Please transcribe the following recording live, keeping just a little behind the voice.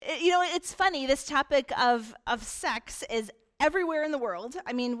it's funny, this topic of sex is everywhere in the world.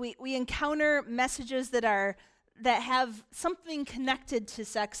 I mean, we encounter messages that have something connected to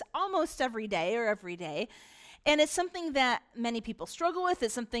sex almost every day or every day. And it's something that many people struggle with.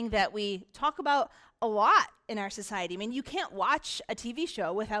 It's something that we talk about a lot in our society. I mean, you can't watch a TV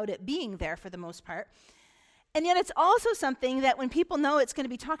show without it being there for the most part. And yet it's also something that when people know it's going to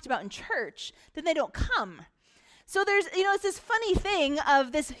be talked about in church, then they don't come. So there's, it's this funny thing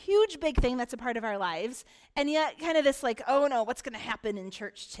of this huge big thing that's a part of our lives, and yet kind of this like, oh no, what's going to happen in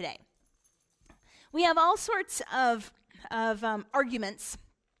church today? We have all sorts of arguments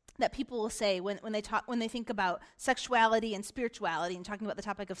that people will say when they think about sexuality and spirituality and talking about the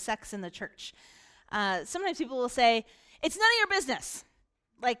topic of sex in the church. Sometimes people will say, it's none of your business.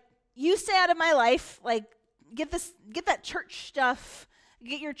 Like, you stay out of my life. Like, get that church stuff,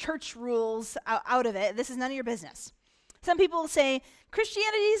 get your church rules out of it. This is none of your business. Some people will say,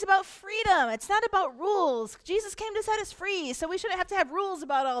 Christianity is about freedom. It's not about rules. Jesus came to set us free, so we shouldn't have to have rules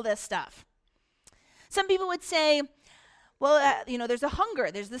about all this stuff. Some people would say, well, there's a hunger,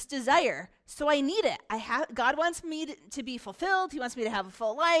 there's this desire, so I need it. God wants me to be fulfilled. He wants me to have a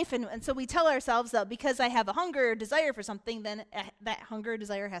full life, and so we tell ourselves that because I have a hunger or desire for something, then that hunger or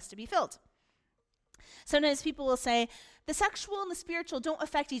desire has to be filled. Sometimes people will say, the sexual and the spiritual don't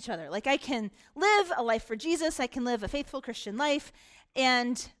affect each other. Like, I can live a life for Jesus, I can live a faithful Christian life,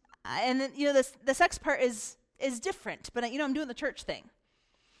 and then, the sex part is different, but I'm doing the church thing.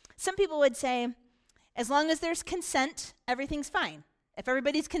 Some people would say, as long as there's consent, everything's fine. If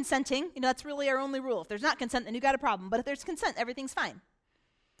everybody's consenting, that's really our only rule. If there's not consent, then you got a problem. But if there's consent, everything's fine.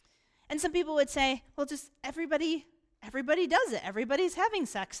 And some people would say, well, just everybody does it. Everybody's having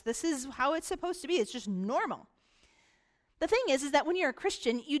sex. This is how it's supposed to be. It's just normal. The thing is that when you're a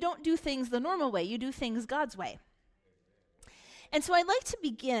Christian, you don't do things the normal way. You do things God's way. And so I'd like to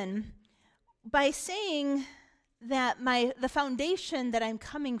begin by saying that the foundation that I'm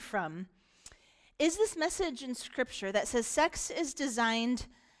coming from is this message in Scripture that says sex is designed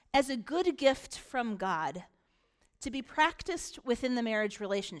as a good gift from God to be practiced within the marriage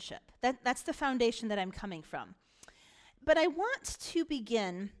relationship. That's the foundation that I'm coming from. But I want to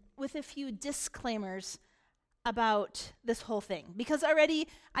begin with a few disclaimers about this whole thing, because already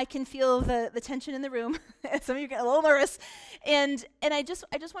I can feel the tension in the room. Some of you are getting a little nervous. And I just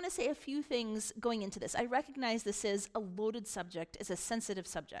want to say a few things going into this. I recognize this is a loaded subject, it's a sensitive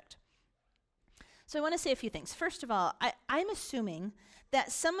subject. So I want to say a few things. First of all, I'm assuming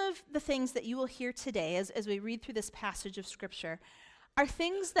that some of the things that you will hear today as we read through this passage of Scripture are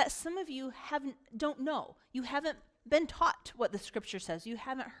things that some of you don't know. You haven't been taught what the Scripture says. You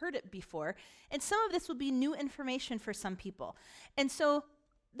haven't heard it before. And some of this will be new information for some people. And so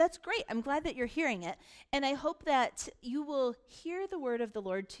that's great. I'm glad that you're hearing it. And I hope that you will hear the word of the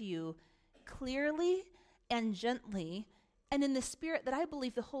Lord to you clearly and gently, and in the spirit that I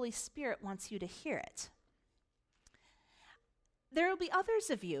believe the Holy Spirit wants you to hear it. There will be others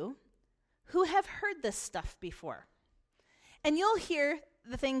of you who have heard this stuff before. And you'll hear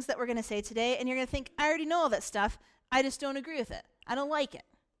the things that we're going to say today, and you're going to think, I already know all that stuff. I just don't agree with it. I don't like it.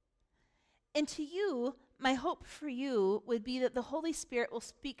 And to you, my hope for you would be that the Holy Spirit will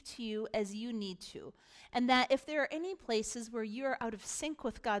speak to you as you need to. And that if there are any places where you are out of sync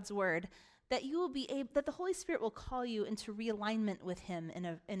with God's word, that you will be able, that the Holy Spirit will call you into realignment with him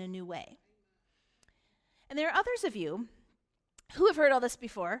in a new way. And there are others of you who have heard all this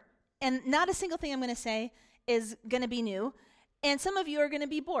before, and not a single thing I'm going to say is going to be new, and some of you are going to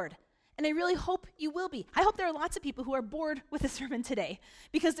be bored. And I really hope you will be. I hope there are lots of people who are bored with the sermon today,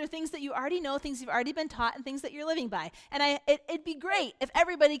 because there are things that you already know, things you've already been taught, and things that you're living by. And it'd be great if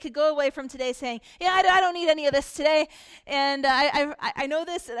everybody could go away from today saying, yeah, I don't need any of this today, and I know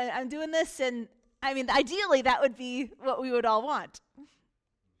this, and I'm doing this, and I mean, ideally that would be what we would all want.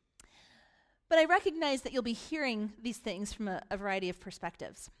 But I recognize that you'll be hearing these things from a variety of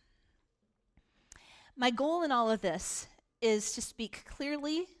perspectives. My goal in all of this is to speak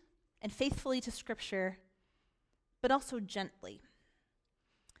clearly and faithfully to Scripture, but also gently.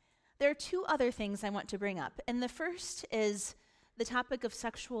 There are two other things I want to bring up, and the first is the topic of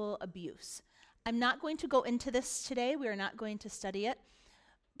sexual abuse. I'm not going to go into this today. We are not going to study it,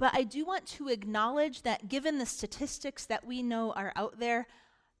 but I do want to acknowledge that given the statistics that we know are out there,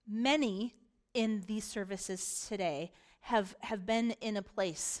 many in these services today have been in a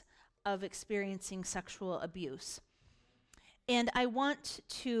place of experiencing sexual abuse. And I want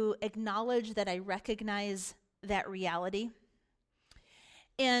to acknowledge that I recognize that reality.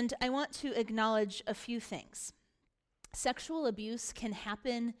 And I want to acknowledge a few things. Sexual abuse can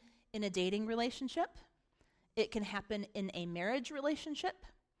happen in a dating relationship. It can happen in a marriage relationship.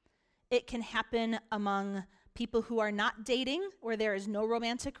 It can happen among people who are not dating, where there is no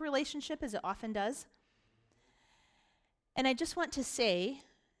romantic relationship, as it often does. And I just want to say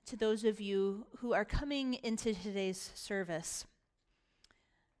to those of you who are coming into today's service,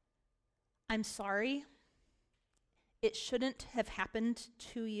 I'm sorry. It shouldn't have happened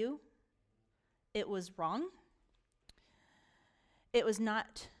to you. It was wrong. It was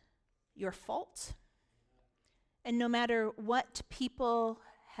not your fault. And no matter what people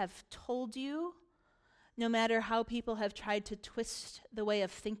have told you, no matter how people have tried to twist the way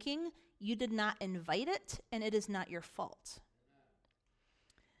of thinking, you did not invite it, and it is not your fault.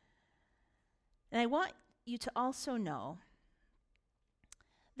 And I want you to also know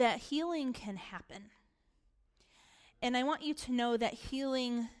that healing can happen. And I want you to know that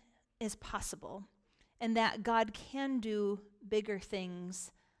healing is possible and that God can do bigger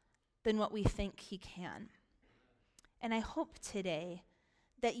things than what we think he can. And I hope today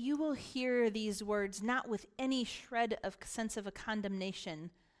that you will hear these words not with any shred of sense of a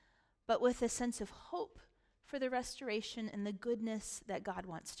condemnation, but with a sense of hope for the restoration and the goodness that God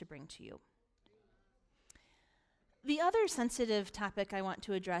wants to bring to you. The other sensitive topic I want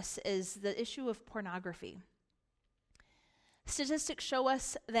to address is the issue of pornography. Statistics show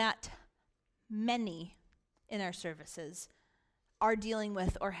us that many in our services are dealing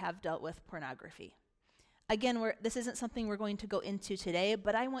with or have dealt with pornography. Again, this isn't something we're going to go into today,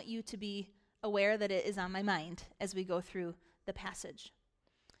 but I want you to be aware that it is on my mind as we go through the passage.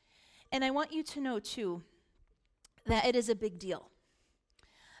 And I want you to know, too, that it is a big deal,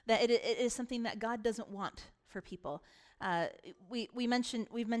 that it is something that God doesn't want for people. We've mentioned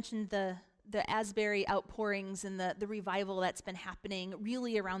the Asbury outpourings and the revival that's been happening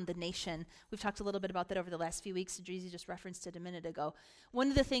really around the nation. We've talked a little bit about that over the last few weeks. Jeezy just referenced it a minute ago. One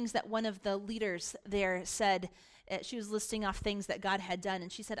of the things that one of the leaders there said, she was listing off things that God had done,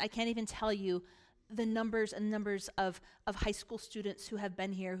 and she said, I can't even tell you the numbers and numbers of high school students who have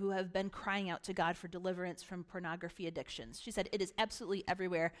been here, who have been crying out to God for deliverance from pornography addictions. She said, it is absolutely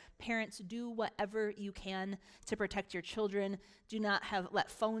everywhere. Parents, do whatever you can to protect your children. Do not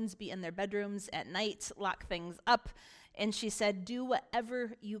let phones be in their bedrooms at night, lock things up. And she said, do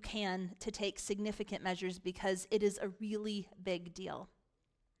whatever you can to take significant measures because it is a really big deal.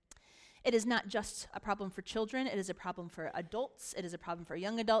 It is not just a problem for children, it is a problem for adults, it is a problem for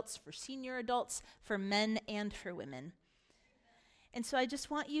young adults, for senior adults, for men and for women. And so I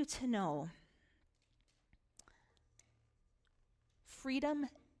just want you to know, freedom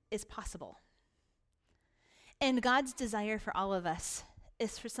is possible. And God's desire for all of us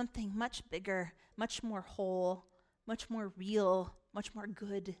is for something much bigger, much more whole, much more real, much more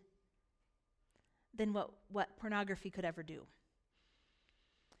good than what pornography could ever do.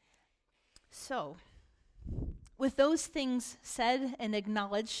 So, with those things said and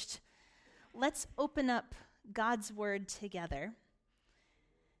acknowledged, let's open up God's word together.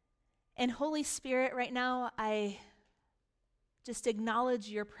 And Holy Spirit, right now, I just acknowledge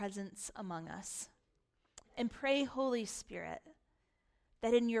your presence among us. And pray, Holy Spirit,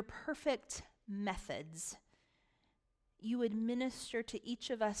 that in your perfect methods, you would minister to each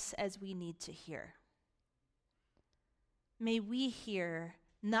of us as we need to hear. May we hear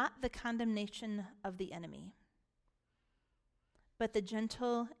not the condemnation of the enemy, but the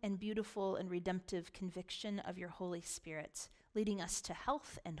gentle and beautiful and redemptive conviction of your Holy Spirit, leading us to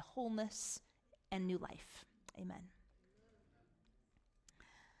health and wholeness and new life. Amen.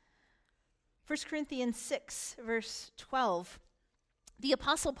 1 Corinthians 6, verse 12, the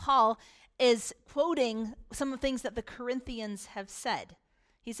Apostle Paul is quoting some of the things that the Corinthians have said.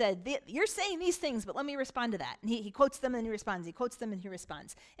 He said, you're saying these things, but let me respond to that. And he quotes them and he responds. He quotes them and he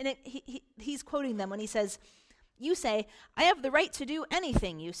responds. And he's quoting them when he says, you say, I have the right to do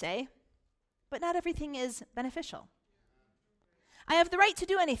anything, you say, but not everything is beneficial. I have the right to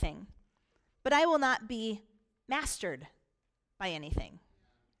do anything, but I will not be mastered by anything.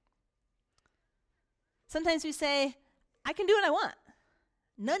 Sometimes we say, I can do what I want.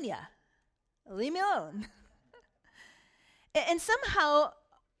 None ya. Leave me alone. And somehow,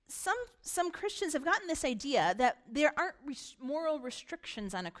 some Christians have gotten this idea that there aren't moral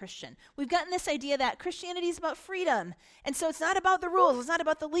restrictions on a Christian. We've gotten this idea that Christianity is about freedom, and so it's not about the rules, it's not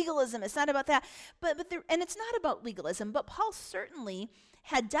about the legalism, it's not about that, and it's not about legalism, but Paul certainly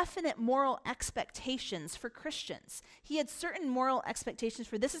had definite moral expectations for Christians. He had certain moral expectations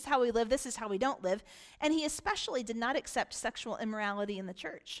for this is how we live, this is how we don't live, and he especially did not accept sexual immorality in the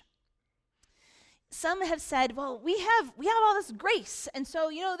church. some have said, well, we have all this grace, and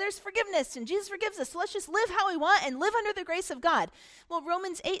so, there's forgiveness, and Jesus forgives us, so let's just live how we want and live under the grace of God. Well,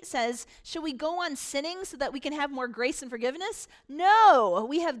 Romans 8 says, should we go on sinning so that we can have more grace and forgiveness? No,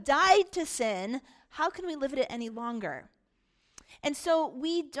 we have died to sin. How can we live in it any longer? And so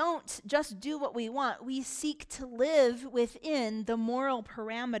we don't just do what we want. We seek to live within the moral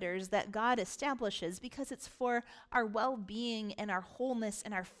parameters that God establishes because it's for our well-being and our wholeness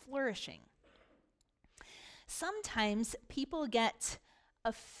and our flourishing. Sometimes people get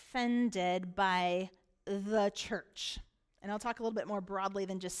offended by the church. And I'll talk a little bit more broadly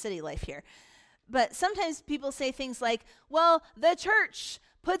than just city life here. But sometimes people say things like, well, the church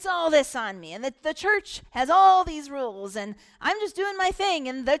puts all this on me, and the church has all these rules, and I'm just doing my thing,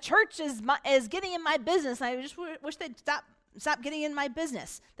 and the church is getting in my business, and I just wish they'd stop getting in my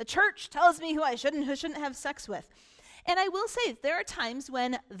business. The church tells me who shouldn't have sex with. And I will say, there are times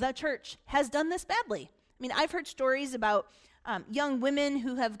when the church has done this badly. I mean, I've heard stories about young women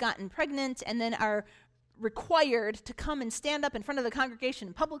who have gotten pregnant and then are required to come and stand up in front of the congregation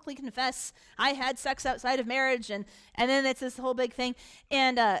and publicly confess, I had sex outside of marriage, and then it's this whole big thing.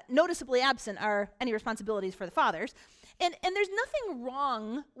 And noticeably absent are any responsibilities for the fathers. And there's nothing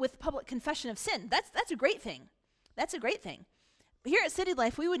wrong with public confession of sin. That's a great thing. That's a great thing. Here at City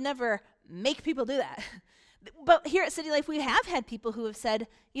Life, we would never make people do that. But here at City Life, we have had people who have said,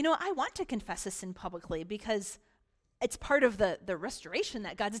 I want to confess a sin publicly because it's part of the restoration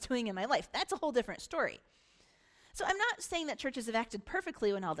that God's doing in my life. That's a whole different story. So I'm not saying that churches have acted perfectly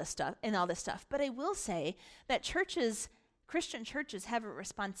in all this stuff, but I will say that Christian churches have a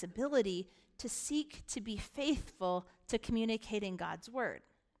responsibility to seek to be faithful to communicating God's word.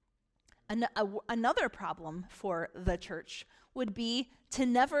 Another problem for the church would be to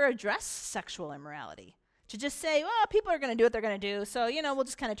never address sexual immorality. To just say, well, people are going to do what they're going to do, so, we'll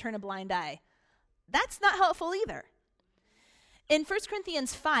just kind of turn a blind eye. That's not helpful either. In 1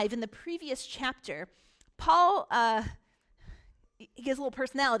 Corinthians 5, in the previous chapter, Paul, he gets a little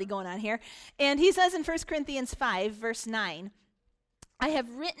personality going on here, and he says in 1 Corinthians 5, verse 9, I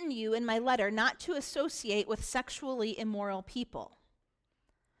have written you in my letter not to associate with sexually immoral people.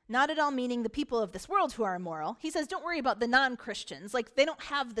 Not at all meaning the people of this world who are immoral. He says, don't worry about the non-Christians. Like, they don't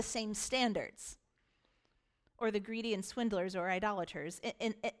have the same standards. Or the greedy and swindlers or idolaters.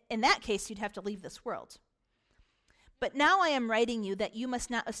 In that case, you'd have to leave this world. But now I am writing you that you must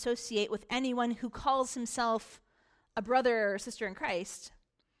not associate with anyone who calls himself a brother or sister in Christ,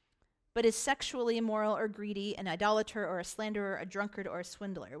 but is sexually immoral or greedy, an idolater or a slanderer, a drunkard or a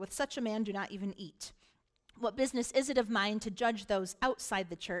swindler. With such a man do not even eat. What business is it of mine to judge those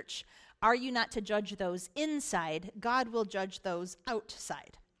outside the church? Are you not to judge those inside? God will judge those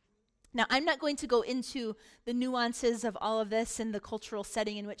outside. Now, I'm not going to go into the nuances of all of this and the cultural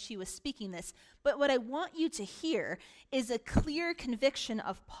setting in which he was speaking this, but what I want you to hear is a clear conviction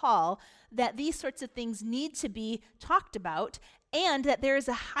of Paul that these sorts of things need to be talked about and that there is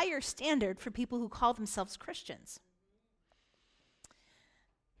a higher standard for people who call themselves Christians.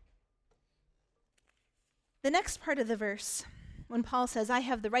 The next part of the verse, when Paul says, I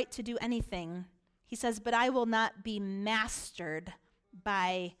have the right to do anything, he says, but I will not be mastered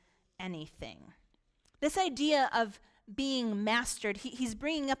by anything. This idea of being mastered, he's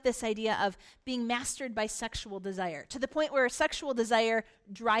bringing up this idea of being mastered by sexual desire, to the point where sexual desire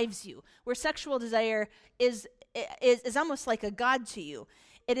drives you, where sexual desire is almost like a god to you.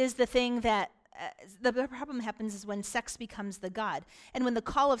 It is the thing that, the problem happens is when sex becomes the god. And when the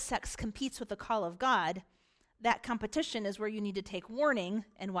call of sex competes with the call of God, that competition is where you need to take warning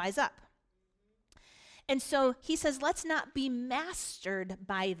and wise up. And so he says, let's not be mastered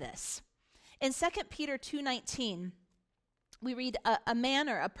by this. In 2 Peter 2:19, we read, a man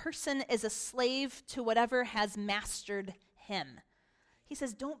or a person is a slave to whatever has mastered him. He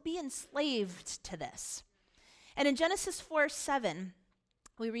says, don't be enslaved to this. And in Genesis 4:7,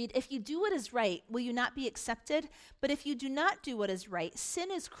 we read, if you do what is right, will you not be accepted? But if you do not do what is right, sin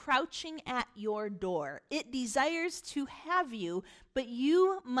is crouching at your door. It desires to have you, but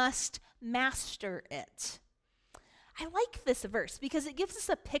you must master it. I like this verse because it gives us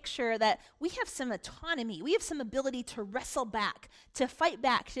a picture that we have some autonomy. We have some ability to wrestle back, to fight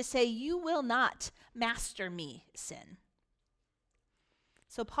back, to say, you will not master me, sin.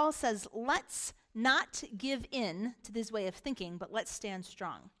 So Paul says, let's not give in to this way of thinking, but let's stand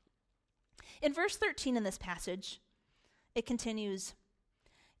strong. In verse 13 in this passage, it continues,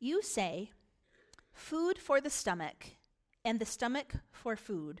 you say, food for the stomach, and the stomach for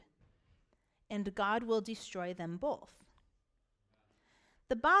food, and God will destroy them both.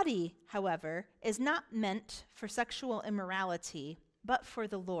 The body, however, is not meant for sexual immorality, but for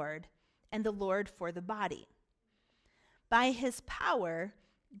the Lord, and the Lord for the body. By his power,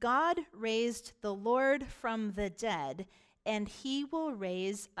 God raised the Lord from the dead, and he will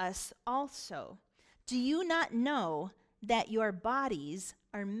raise us also. Do you not know that your bodies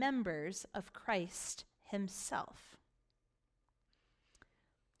are members of Christ himself?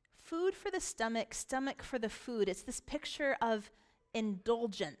 Food for the stomach, stomach for the food. It's this picture of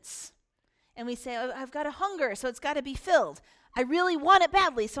indulgence. And we say, oh, I've got a hunger, so it's got to be filled. I really want it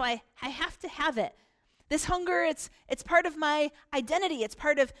badly, so I have to have it. This hunger, it's part of my identity. It's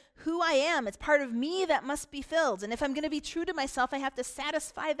part of who I am. It's part of me that must be filled. And if I'm going to be true to myself, I have to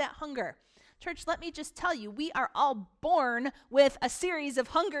satisfy that hunger. Church, let me just tell you, we are all born with a series of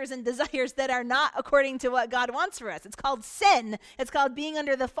hungers and desires that are not according to what God wants for us. It's called sin. It's called being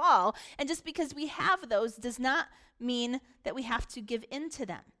under the fall. And just because we have those does not mean that we have to give in to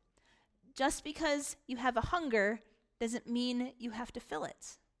them. Just because you have a hunger doesn't mean you have to fill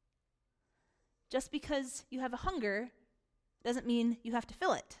it. Just because you have a hunger doesn't mean you have to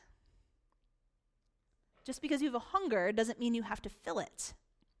fill it. Just because you have a hunger doesn't mean you have to fill it.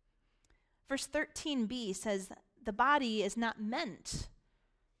 Verse 13b says, the body is not meant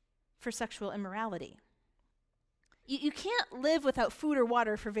for sexual immorality. You can't live without food or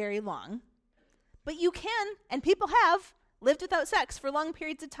water for very long, but you can, and people have, lived without sex for long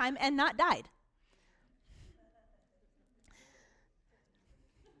periods of time and not died.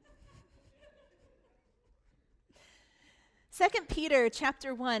 Second Peter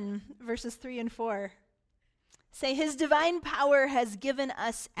chapter 1, verses 3 and 4 say, his divine power has given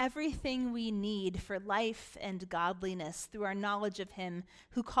us everything we need for life and godliness through our knowledge of him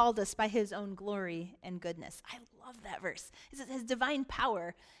who called us by his own glory and goodness. I love that verse. It says his divine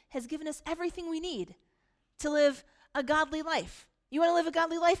power has given us everything we need to live a godly life. You want to live a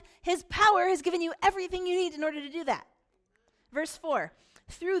godly life? His power has given you everything you need in order to do that. Verse 4,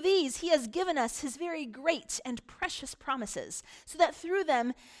 through these he has given us his very great and precious promises, so that through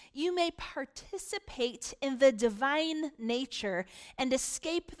them you may participate in the divine nature and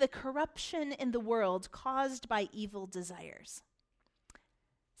escape the corruption in the world caused by evil desires.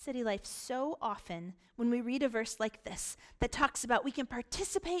 City Life, so often when we read a verse like this that talks about we can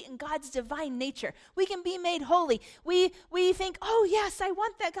participate in God's divine nature, we can be made holy, we think, oh yes, I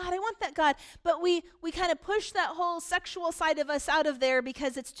want that God, but we kind of push that whole sexual side of us out of there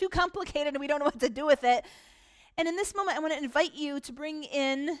because it's too complicated and we don't know what to do with it. And in this moment, I want to invite you to bring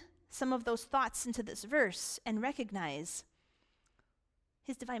in some of those thoughts into this verse and recognize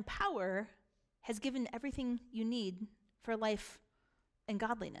his divine power has given everything you need for life and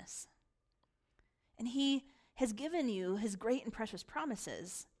godliness. And he has given you his great and precious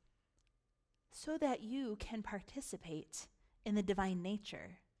promises so that you can participate in the divine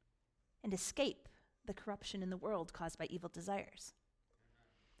nature and escape the corruption in the world caused by evil desires.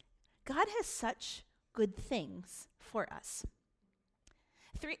 God has such good things for us.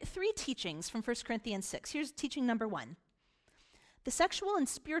 Three teachings from 1 Corinthians 6. Here's teaching number 1. The sexual and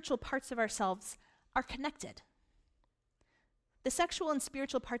spiritual parts of ourselves are connected. The sexual and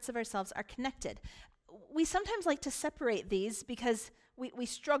spiritual parts of ourselves are connected. We sometimes like to separate these because we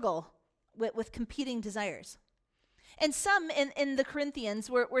struggle with competing desires. And some in the Corinthians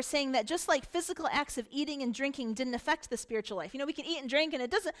were saying that just like physical acts of eating and drinking didn't affect the spiritual life. You know, we can eat and drink and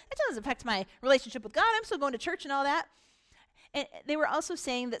it doesn't affect my relationship with God. I'm still going to church and all that. And they were also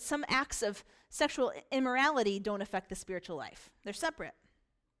saying that some acts of sexual immorality don't affect the spiritual life. They're separate.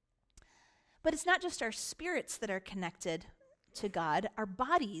 But it's not just our spirits that are connected to God, our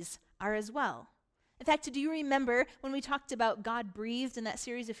bodies are as well. In fact, do you remember when we talked about God breathed in that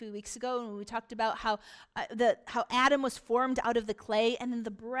series a few weeks ago, and when we talked about how Adam was formed out of the clay, and then the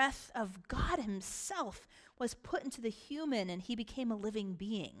breath of God himself was put into the human, and he became a living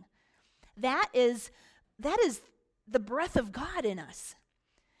being? That is the breath of God in us.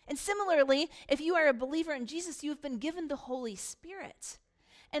 And similarly, if you are a believer in Jesus, you've been given the Holy Spirit.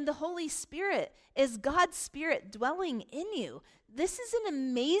 And the Holy Spirit is God's Spirit dwelling in you. This is an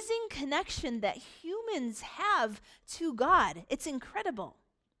amazing connection that humans have to God. It's incredible.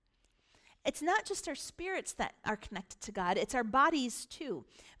 It's not just our spirits that are connected to God, it's our bodies too.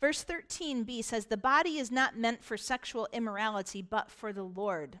 Verse 13b says, the body is not meant for sexual immorality, but for the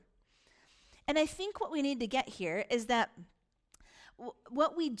Lord. And I think what we need to get here is that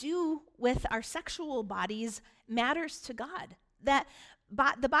what we do with our sexual bodies matters to God. That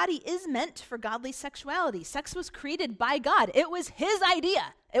the body is meant for godly sexuality. Sex was created by God. It was his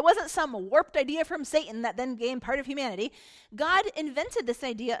idea. It wasn't some warped idea from Satan that then became part of humanity. God invented this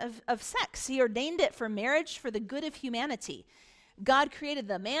idea of sex. He ordained it for marriage for the good of humanity. God created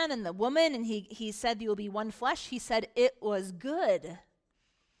the man and the woman, and he said, you will be one flesh. He said it was good.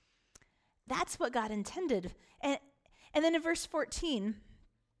 That's what God intended. And then in verse 14,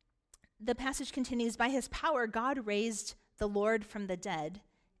 the passage continues, by his power, God raised the Lord from the dead,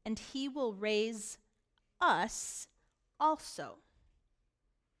 and he will raise us also.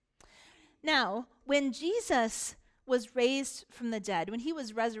 Now, when Jesus was raised from the dead, when he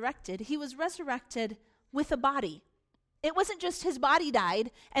was resurrected with a body. It wasn't just his body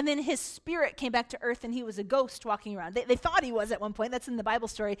died, and then his spirit came back to earth, and he was a ghost walking around. They thought he was at one point. That's in the Bible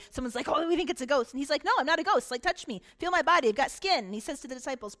story. Someone's like, oh, we think it's a ghost. And he's like, no, I'm not a ghost. Like, touch me. Feel my body. I've got skin. And he says to the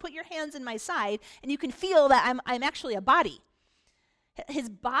disciples, put your hands in my side, and you can feel that I'm actually a body. His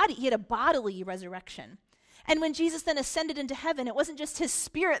body, he had a bodily resurrection. And when Jesus then ascended into heaven, it wasn't just his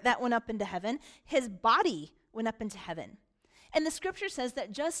spirit that went up into heaven. His body went up into heaven. And the scripture says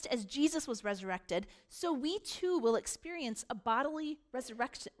that just as Jesus was resurrected, so we too will experience a bodily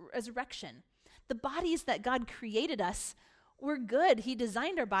resurrection. The bodies that God created us were good. He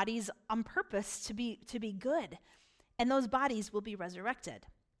designed our bodies on purpose to be good. And those bodies will be resurrected.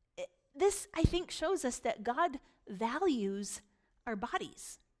 This, I think, shows us that God values our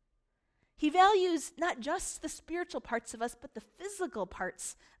bodies. He values not just the spiritual parts of us, but the physical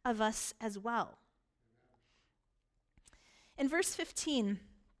parts of us as well. In verse 15,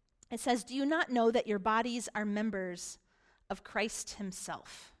 it says, do you not know that your bodies are members of Christ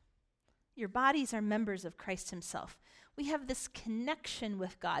himself? Your bodies are members of Christ himself. We have this connection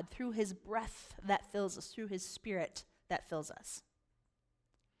with God through his breath that fills us, through his spirit that fills us.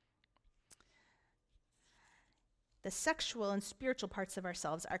 The sexual and spiritual parts of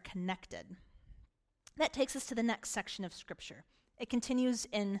ourselves are connected. That takes us to the next section of Scripture. It continues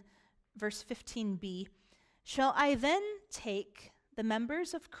in verse 15b. Shall I then take the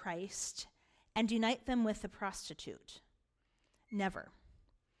members of Christ and unite them with a prostitute? Never.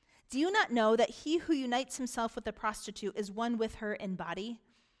 Do you not know that he who unites himself with a prostitute is one with her in body?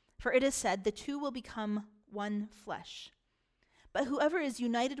 For it is said, the two will become one flesh. But whoever is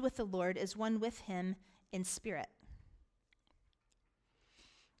united with the Lord is one with him in spirit.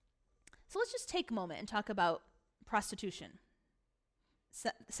 So let's just take a moment and talk about prostitution,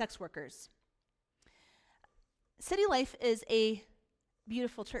 sex workers. City Life is a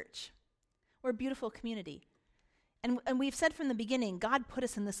beautiful church. We're a beautiful community. And we've said from the beginning, God put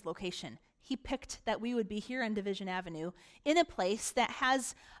us in this location. He picked that we would be here on Division Avenue in a place that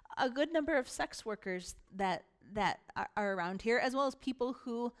has a good number of sex workers that are around here, as well as people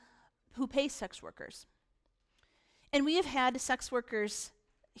who pay sex workers. And we have had sex workers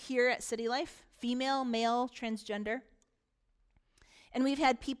here at City Life, female, male, transgender. And we've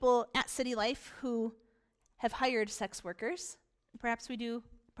had people at City Life who have hired sex workers. Perhaps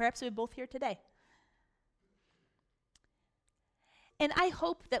we're both here today. And I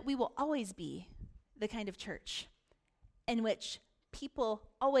hope that we will always be the kind of church in which people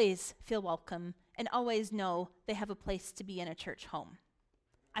always feel welcome and always know they have a place to be in a church home.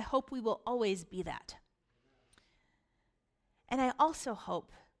 I hope we will always be that. And I also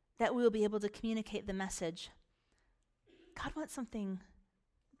hope that we will be able to communicate the message, God wants something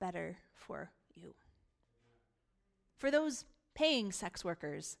better for you. For those paying sex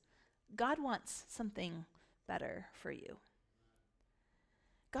workers, God wants something better for you.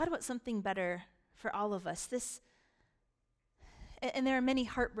 God wants something better for all of us. And there are many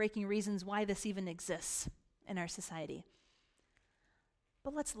heartbreaking reasons why this even exists in our society.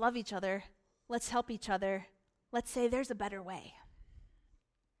 But let's love each other. Let's help each other. Let's say there's a better way.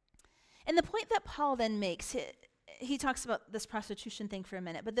 And the point that Paul then makes, he talks about this prostitution thing for a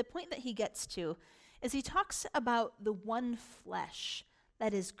minute, but the point that he gets to is he talks about the one flesh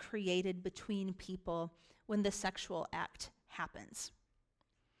that is created between people when the sexual act happens.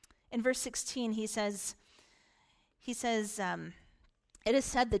 In verse 16, he says, it is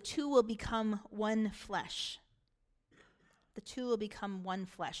said the two will become one flesh. The two will become one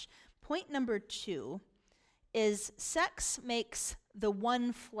flesh. Point number 2 is sex makes the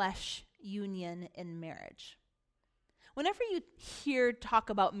one flesh union in marriage. Whenever you hear talk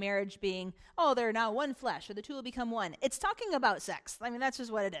about marriage being, oh, they're now one flesh, or the two will become one, it's talking about sex. I mean, that's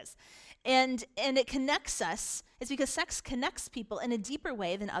just what it is. And it connects us. It's because sex connects people in a deeper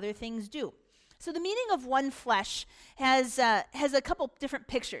way than other things do. So the meaning of one flesh has a couple different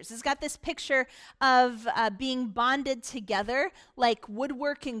pictures. It's got this picture of being bonded together like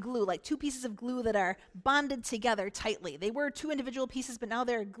woodwork and glue, like two pieces of glue that are bonded together tightly. They were two individual pieces, but now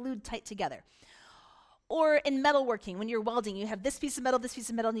they're glued tight together. Or in metalworking, when you're welding, you have this piece of metal,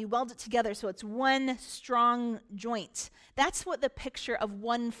 and you weld it together so it's one strong joint. That's what the picture of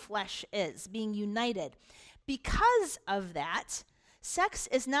one flesh is, being united. Because of that, sex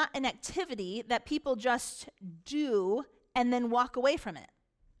is not an activity that people just do and then walk away from it.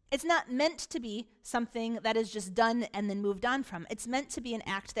 It's not meant to be something that is just done and then moved on from. It's meant to be an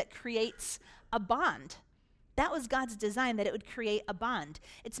act that creates a bond. That was God's design, that it would create a bond.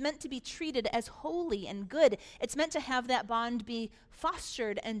 It's meant to be treated as holy and good. It's meant to have that bond be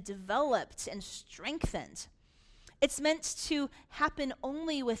fostered and developed and strengthened. It's meant to happen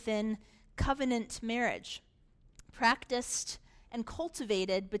only within covenant marriage, practiced and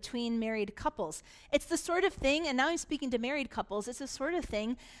cultivated between married couples. It's the sort of thing, and now I'm speaking to married couples, it's the sort of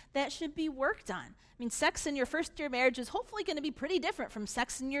thing that should be worked on. I mean, sex in your first year of marriage is hopefully going to be pretty different from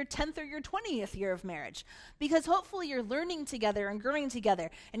sex in your 10th or your 20th year of marriage, because hopefully you're learning together and growing together,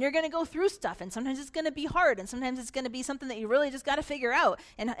 and you're going to go through stuff, and sometimes it's going to be hard, and sometimes it's going to be something that you really just got to figure out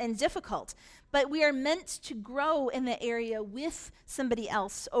and difficult. But we are meant to grow in the area with somebody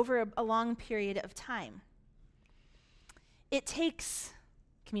else over a long period of time. It takes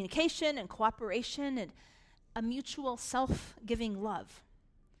communication and cooperation and a mutual self-giving love.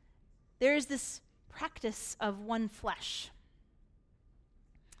 There is this practice of one flesh.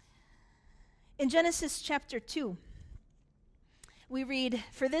 In Genesis chapter 2, we read,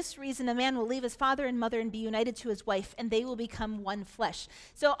 "For this reason a man will leave his father and mother and be united to his wife, and they will become one flesh."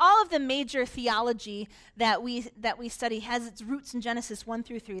 So all of the major theology that we study has its roots in Genesis 1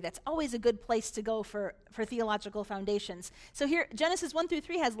 through 3. That's always a good place to go for theological foundations. So here, Genesis 1 through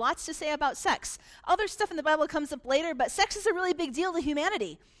 3 has lots to say about sex. Other stuff in the Bible comes up later, but sex is a really big deal to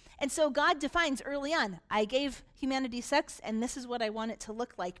humanity. And so God defines early on, I gave humanity sex, and this is what I want it to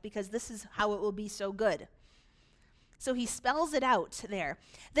look like, because this is how it will be so good. So he spells it out there.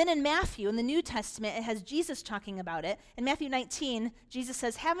 Then in Matthew, in the New Testament, it has Jesus talking about it. In Matthew 19, Jesus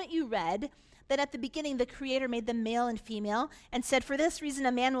says, "Haven't you read that at the beginning the Creator made them male and female, and said, 'For this reason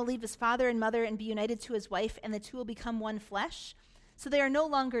a man will leave his father and mother and be united to his wife, and the two will become one flesh'? So they are no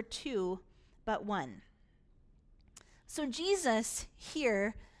longer two, but one." So Jesus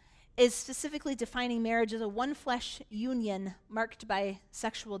here is specifically defining marriage as a one-flesh union marked by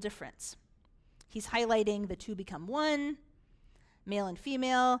sexual difference. He's highlighting the two become one, male and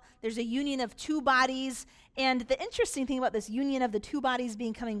female. There's a union of two bodies. And the interesting thing about this union of the two bodies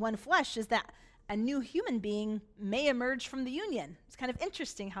becoming one flesh is that a new human being may emerge from the union. It's kind of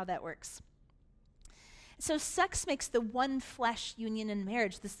interesting how that works. So sex makes the one flesh union in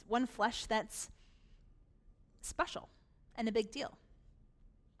marriage, this one flesh that's special and a big deal.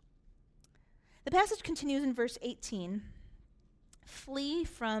 The passage continues in verse 18. "Flee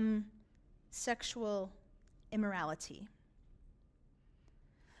from sexual immorality.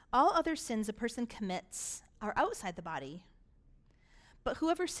 All other sins a person commits are outside the body, but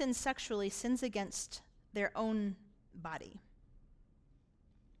whoever sins sexually sins against their own body."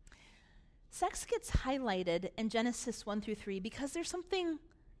 Sex gets highlighted in Genesis 1 through 3 because there's something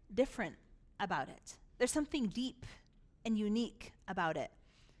different about it. There's something deep and unique about it.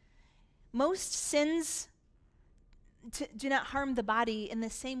 Most sins do not harm the body in the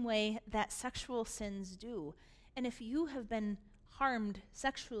same way that sexual sins do. And if you have been harmed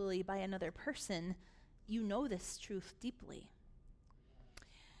sexually by another person, you know this truth deeply.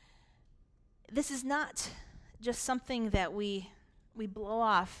 This is not just something that we blow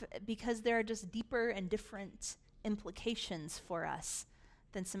off, because there are just deeper and different implications for us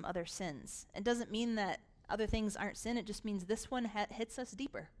than some other sins. It doesn't mean that other things aren't sin, it just means this one hits us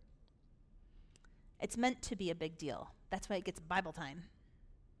deeper. It's meant to be a big deal. That's why it gets Bible time.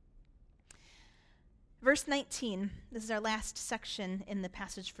 Verse 19, this is our last section in the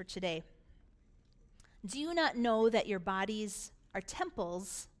passage for today. "Do you not know that your bodies are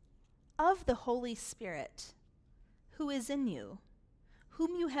temples of the Holy Spirit, who is in you,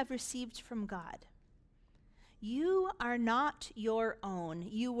 whom you have received from God? You are not your own.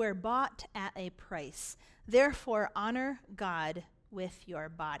 You were bought at a price. Therefore, honor God with your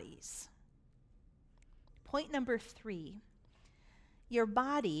bodies." Point number 3, your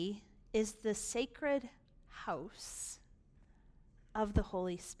body is the sacred house of the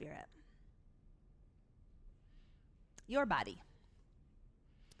Holy Spirit. Your body.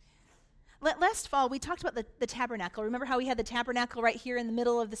 Last fall, we talked about the tabernacle. Remember how we had the tabernacle right here in the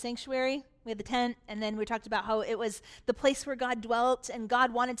middle of the sanctuary? We had the tent, and then we talked about how it was the place where God dwelt, and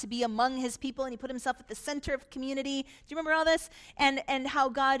God wanted to be among his people, and he put himself at the center of community. Do you remember all this? And how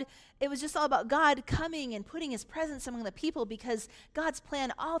God, it was just all about God coming and putting his presence among the people, because God's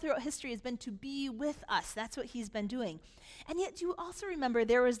plan all throughout history has been to be with us. That's what he's been doing. And yet, do you also remember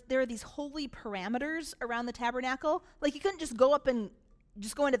there are these holy parameters around the tabernacle? Like, you couldn't just go up and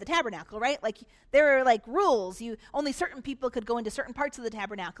just go into the tabernacle, right? Like there are like rules. Only certain people could go into certain parts of the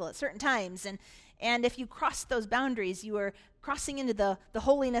tabernacle at certain times. And if you crossed those boundaries, you were crossing into the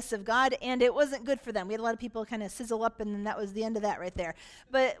holiness of God, and it wasn't good for them. We had a lot of people kind of sizzle up, and then that was the end of that right there.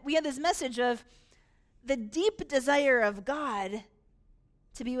 But we had this message of the deep desire of God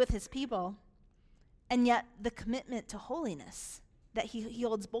to be with his people, and yet the commitment to holiness, that he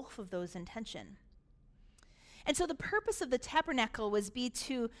holds both of those in tension. And so the purpose of the tabernacle was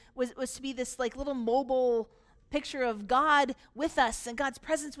to be this like little mobile picture of God with us and God's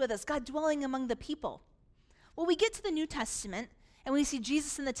presence with us, God dwelling among the people. Well, we get to the New Testament and we see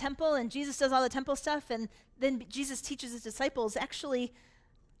Jesus in the temple, and Jesus does all the temple stuff, and then Jesus teaches his disciples, actually,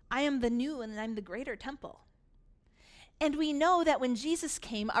 I am the new and I'm the greater temple. And we know that when Jesus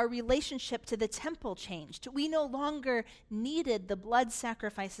came, our relationship to the temple changed. We no longer needed the blood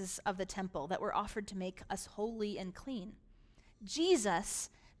sacrifices of the temple that were offered to make us holy and clean.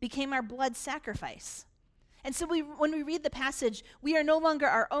 Jesus became our blood sacrifice. And so when we read the passage, we are no longer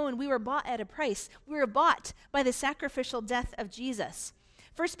our own. We were bought at a price. We were bought by the sacrificial death of Jesus.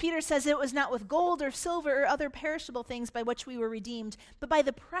 1 Peter says it was not with gold or silver or other perishable things by which we were redeemed, but by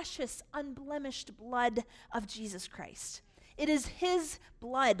the precious, unblemished blood of Jesus Christ. It is his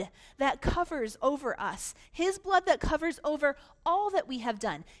blood that covers over us, his blood that covers over all that we have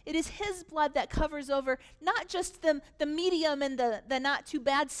done. It is his blood that covers over not just the medium and the not too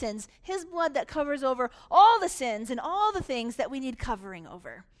bad sins, his blood that covers over all the sins and all the things that we need covering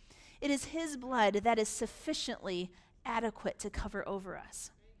over. It is his blood that is sufficiently adequate to cover over us.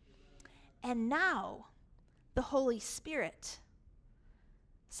 And now the Holy Spirit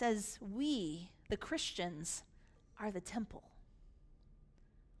says we, the Christians, are the temple.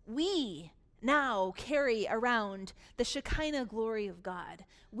 We now carry around the Shekinah glory of God.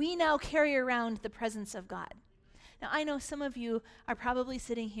 We now carry around the presence of God. Now, I know some of you are probably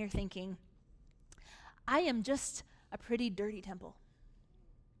sitting here thinking, I am just a pretty dirty temple.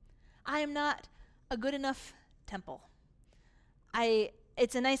 I am not a good enough temple.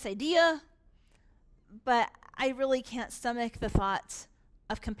 It's a nice idea, but I really can't stomach the thought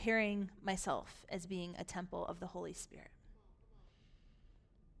of comparing myself as being a temple of the Holy Spirit.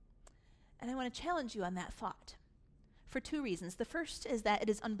 And I want to challenge you on that thought for two reasons. The first is that it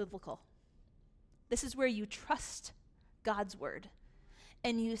is unbiblical. This is where you trust God's word.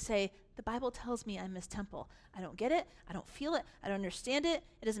 And you say, the Bible tells me I'm his temple. I don't get it. I don't feel it. I don't understand it.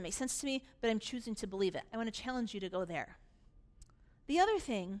 It doesn't make sense to me, but I'm choosing to believe it. I want to challenge you to go there. The other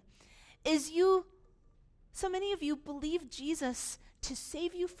thing is so many of you believe Jesus to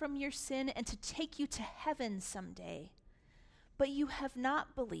save you from your sin and to take you to heaven someday, but you have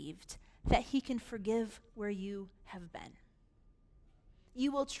not believed that he can forgive where you have been.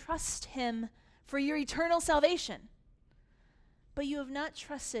 You will trust him for your eternal salvation, but you have not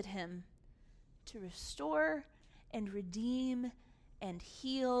trusted him to restore and redeem and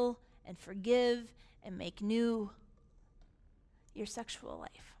heal and forgive and make new your sexual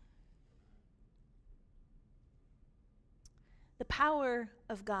life. The power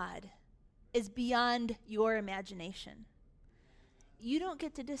of God is beyond your imagination. You don't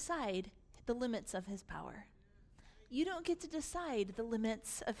get to decide the limits of his power. You don't get to decide the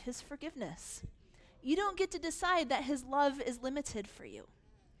limits of his forgiveness. You don't get to decide that his love is limited for you.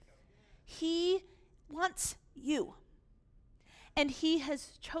 He wants you. And he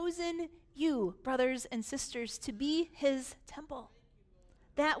has chosen you, brothers and sisters, to be his temple.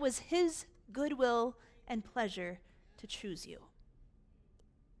 That was his goodwill and pleasure to choose you.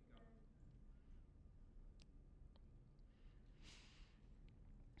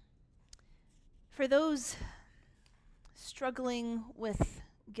 For those struggling with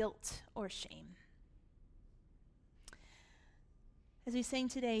guilt or shame, as we sang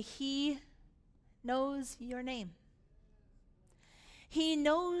today, he knows your name. He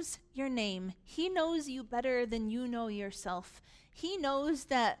knows your name. He knows you better than you know yourself. He knows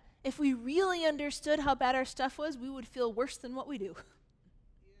that if we really understood how bad our stuff was, we would feel worse than what we do.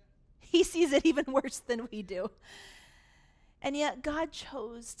 He sees it even worse than we do. And yet God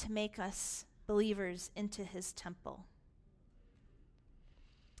chose to make us believers into his temple.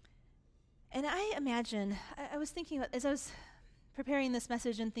 And I imagine, I was thinking about, as I was preparing this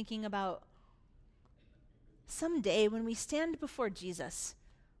message and thinking about someday when we stand before Jesus,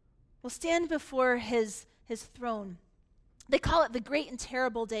 we'll stand before his throne. They call it the great and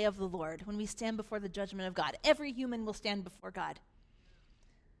terrible day of the Lord, when we stand before the judgment of God. Every human will stand before God.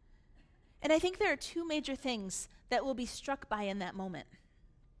 And I think there are two major things that we'll be struck by in that moment.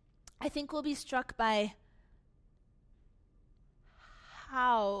 I think we'll be struck by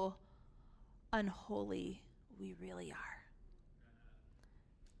how unholy we really are.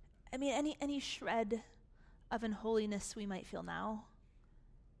 I mean, any shred of unholiness we might feel now,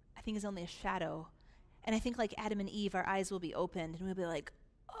 I think is only a shadow. And I think like Adam and Eve, our eyes will be opened and we'll be like,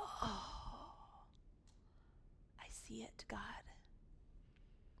 oh, I see it, God.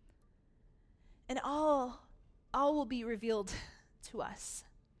 And all will be revealed to us.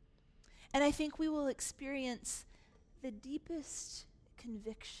 And I think we will experience the deepest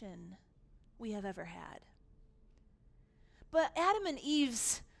conviction we have ever had. But Adam and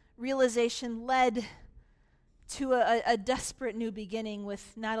Eve's realization led to a desperate new beginning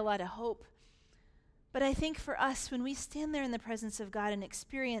with not a lot of hope. But I think for us, when we stand there in the presence of God and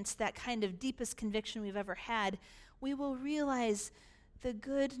experience that kind of deepest conviction we've ever had, we will realize the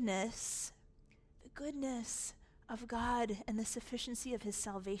goodness of God and the sufficiency of his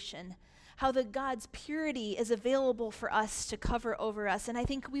salvation. How the God's purity is available for us to cover over us. And I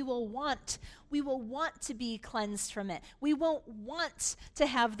think we will want to be cleansed from it. We won't want to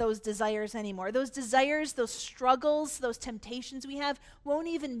have those desires anymore. Those desires, those struggles, those temptations we have won't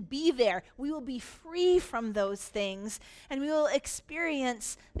even be there. We will be free from those things, and we will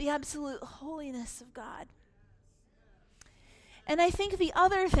experience the absolute holiness of God. And I think the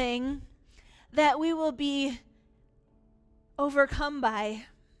other thing that we will be overcome by,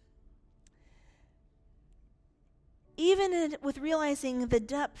 even with realizing the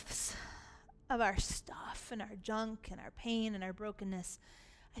depths of our stuff and our junk and our pain and our brokenness,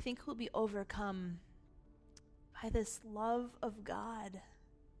 I think we'll be overcome by this love of God.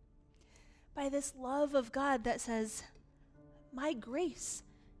 By this love of God that says, my grace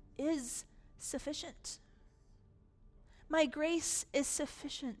is sufficient. My grace is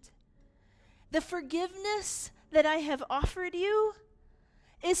sufficient. The forgiveness that I have offered you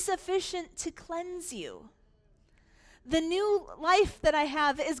is sufficient to cleanse you. The new life that I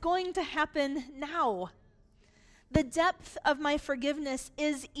have is going to happen now. The depth of my forgiveness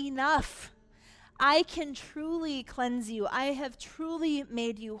is enough. I can truly cleanse you. I have truly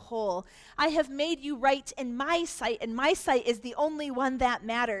made you whole. I have made you right in my sight, and my sight is the only one that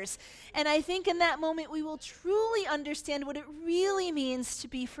matters. And I think in that moment we will truly understand what it really means to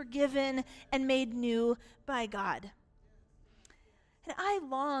be forgiven and made new by God. And I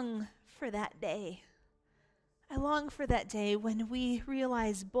long for that day. I long for that day when we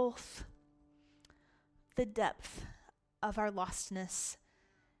realize both the depth of our lostness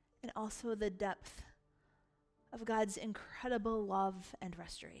and also the depth of God's incredible love and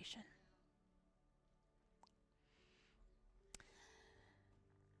restoration.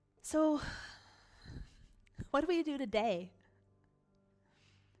 So, what do we do today?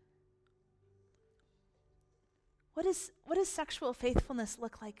 What does sexual faithfulness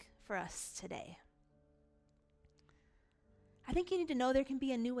look like for us today? I think you need to know there can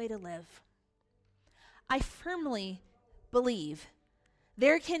be a new way to live. I firmly believe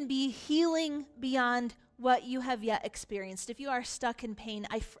there can be healing beyond what you have yet experienced. If you are stuck in pain,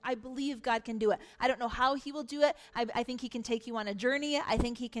 I believe God can do it. I don't know how he will do it. I think he can take you on a journey. I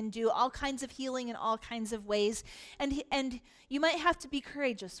think he can do all kinds of healing in all kinds of ways. And you might have to be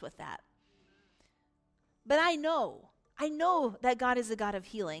courageous with that. But I know that God is a God of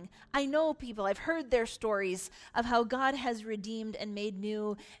healing. I know people, I've heard their stories of how God has redeemed and made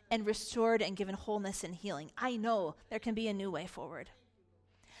new and restored and given wholeness and healing. I know there can be a new way forward.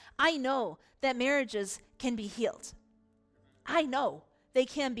 I know that marriages can be healed. I know they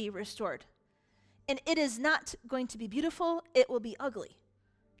can be restored. And it is not going to be beautiful. It will be ugly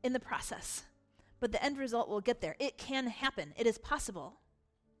in the process. But the end result will get there. It can happen. It is possible.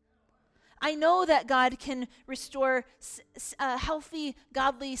 I know that God can restore healthy,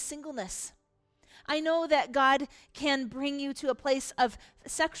 godly singleness. I know that God can bring you to a place of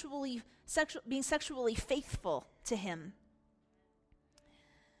being sexually faithful to him.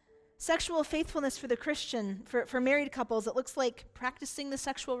 Sexual faithfulness for the Christian, for married couples, it looks like practicing the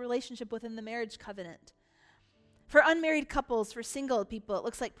sexual relationship within the marriage covenant. For unmarried couples, for single people, it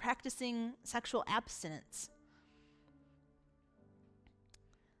looks like practicing sexual abstinence.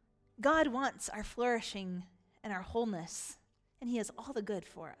 God wants our flourishing and our wholeness, and he has all the good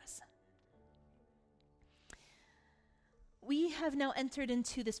for us. We have now entered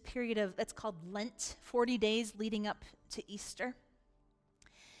into this period that's called Lent, 40 days leading up to Easter.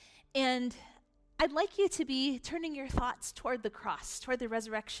 And I'd like you to be turning your thoughts toward the cross, toward the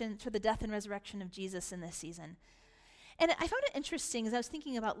resurrection, toward the death and resurrection of Jesus in this season. And I found it interesting as I was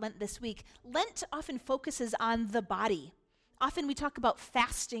thinking about Lent this week. Lent often focuses on the body. Often we talk about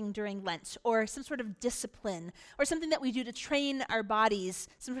fasting during Lent or some sort of discipline or something that we do to train our bodies,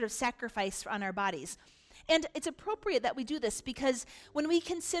 some sort of sacrifice on our bodies. And it's appropriate that we do this because when we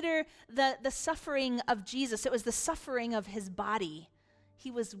consider the suffering of Jesus, it was the suffering of his body. He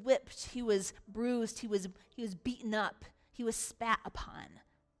was whipped, he was bruised, he was beaten up, he was spat upon.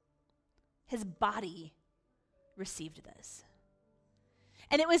 His body received this.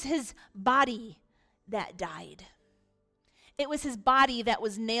 And it was his body that died. It was his body that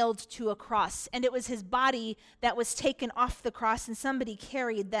was nailed to a cross, and it was his body that was taken off the cross, and somebody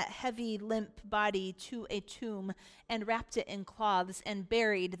carried that heavy, limp body to a tomb and wrapped it in cloths and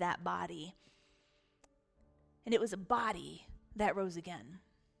buried that body. And it was a body that rose again.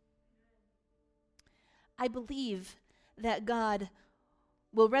 I believe that God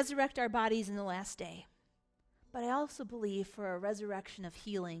will resurrect our bodies in the last day, but I also believe for a resurrection of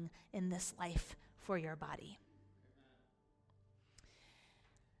healing in this life for your body.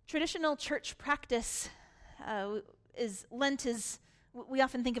 Traditional church practice Lent is, we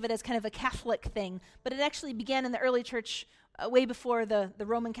often think of it as kind of a Catholic thing, but it actually began in the early church way before the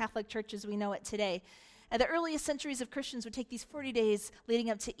Roman Catholic Church as we know it today. The earliest centuries of Christians would take these 40 days leading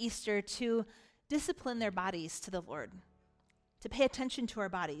up to Easter to discipline their bodies to the Lord, to pay attention to our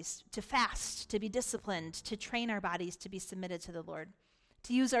bodies, to fast, to be disciplined, to train our bodies to be submitted to the Lord,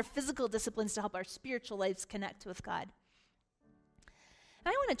 to use our physical disciplines to help our spiritual lives connect with God. And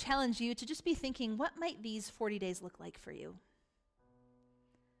I want to challenge you to just be thinking, what might these 40 days look like for you?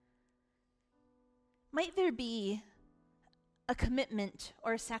 Might there be a commitment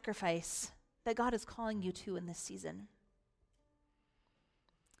or a sacrifice that God is calling you to in this season?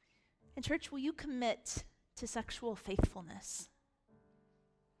 And church, will you commit to sexual faithfulness?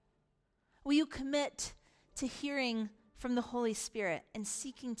 Will you commit to hearing from the Holy Spirit and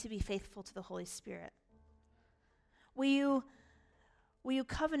seeking to be faithful to the Holy Spirit? Will you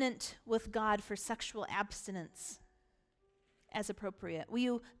covenant with God for sexual abstinence as appropriate? Will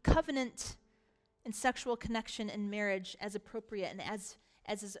you covenant in sexual connection and marriage as appropriate and as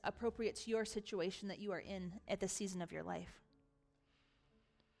is appropriate to your situation that you are in at this season of your life?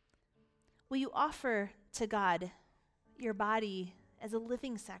 Will you offer to God your body as a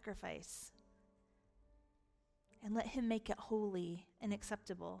living sacrifice and let him make it holy and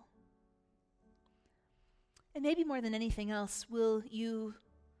acceptable? And maybe more than anything else, will you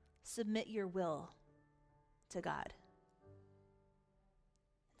submit your will to God?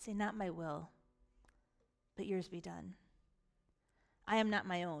 And say, not my will, but yours be done. I am not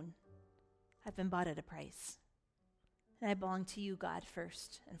my own. I've been bought at a price. And I belong to you, God,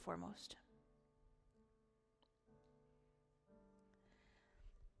 first and foremost.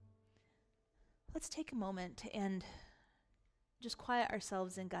 Let's take a moment and just quiet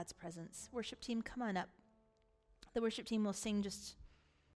ourselves in God's presence. Worship team, come on up. The worship team will sing just